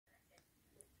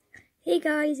Hey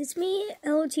guys, it's me,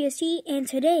 LOTSC, and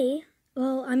today,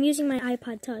 I'm using my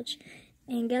iPod Touch,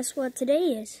 and guess what today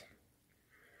is?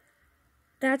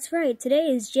 That's right, today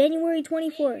is January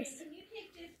 24th,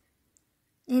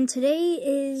 and today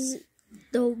is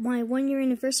my 1-year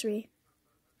anniversary.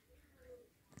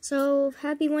 So,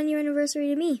 happy 1-year anniversary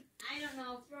to me. I don't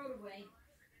know, throw it away.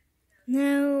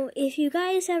 Now, if you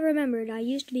guys have remembered, I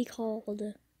used to be called,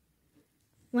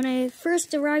 when I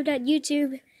first arrived at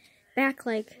YouTube,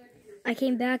 I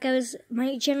came back,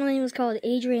 my channel name was called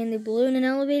Adrian the Balloon and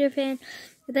Elevator Fan,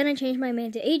 but then I changed my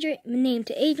name to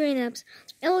Adrian Epps,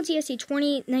 LOTSC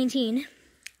 2019,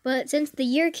 but since the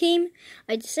year came,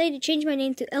 I decided to change my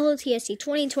name to LOTSC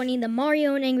 2020, the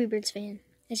Mario and Angry Birds Fan,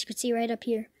 as you can see right up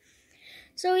here.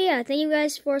 So yeah, thank you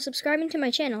guys for subscribing to my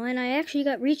channel, and I actually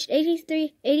reached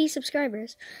 80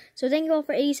 subscribers. So thank you all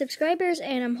for 80 subscribers,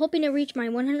 and I'm hoping to reach my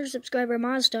 100 subscriber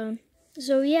milestone.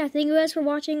 So yeah, thank you guys for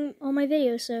watching all my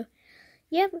videos. So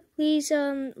yeah, please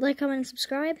like, comment, and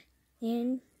subscribe,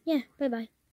 and yeah, bye-bye.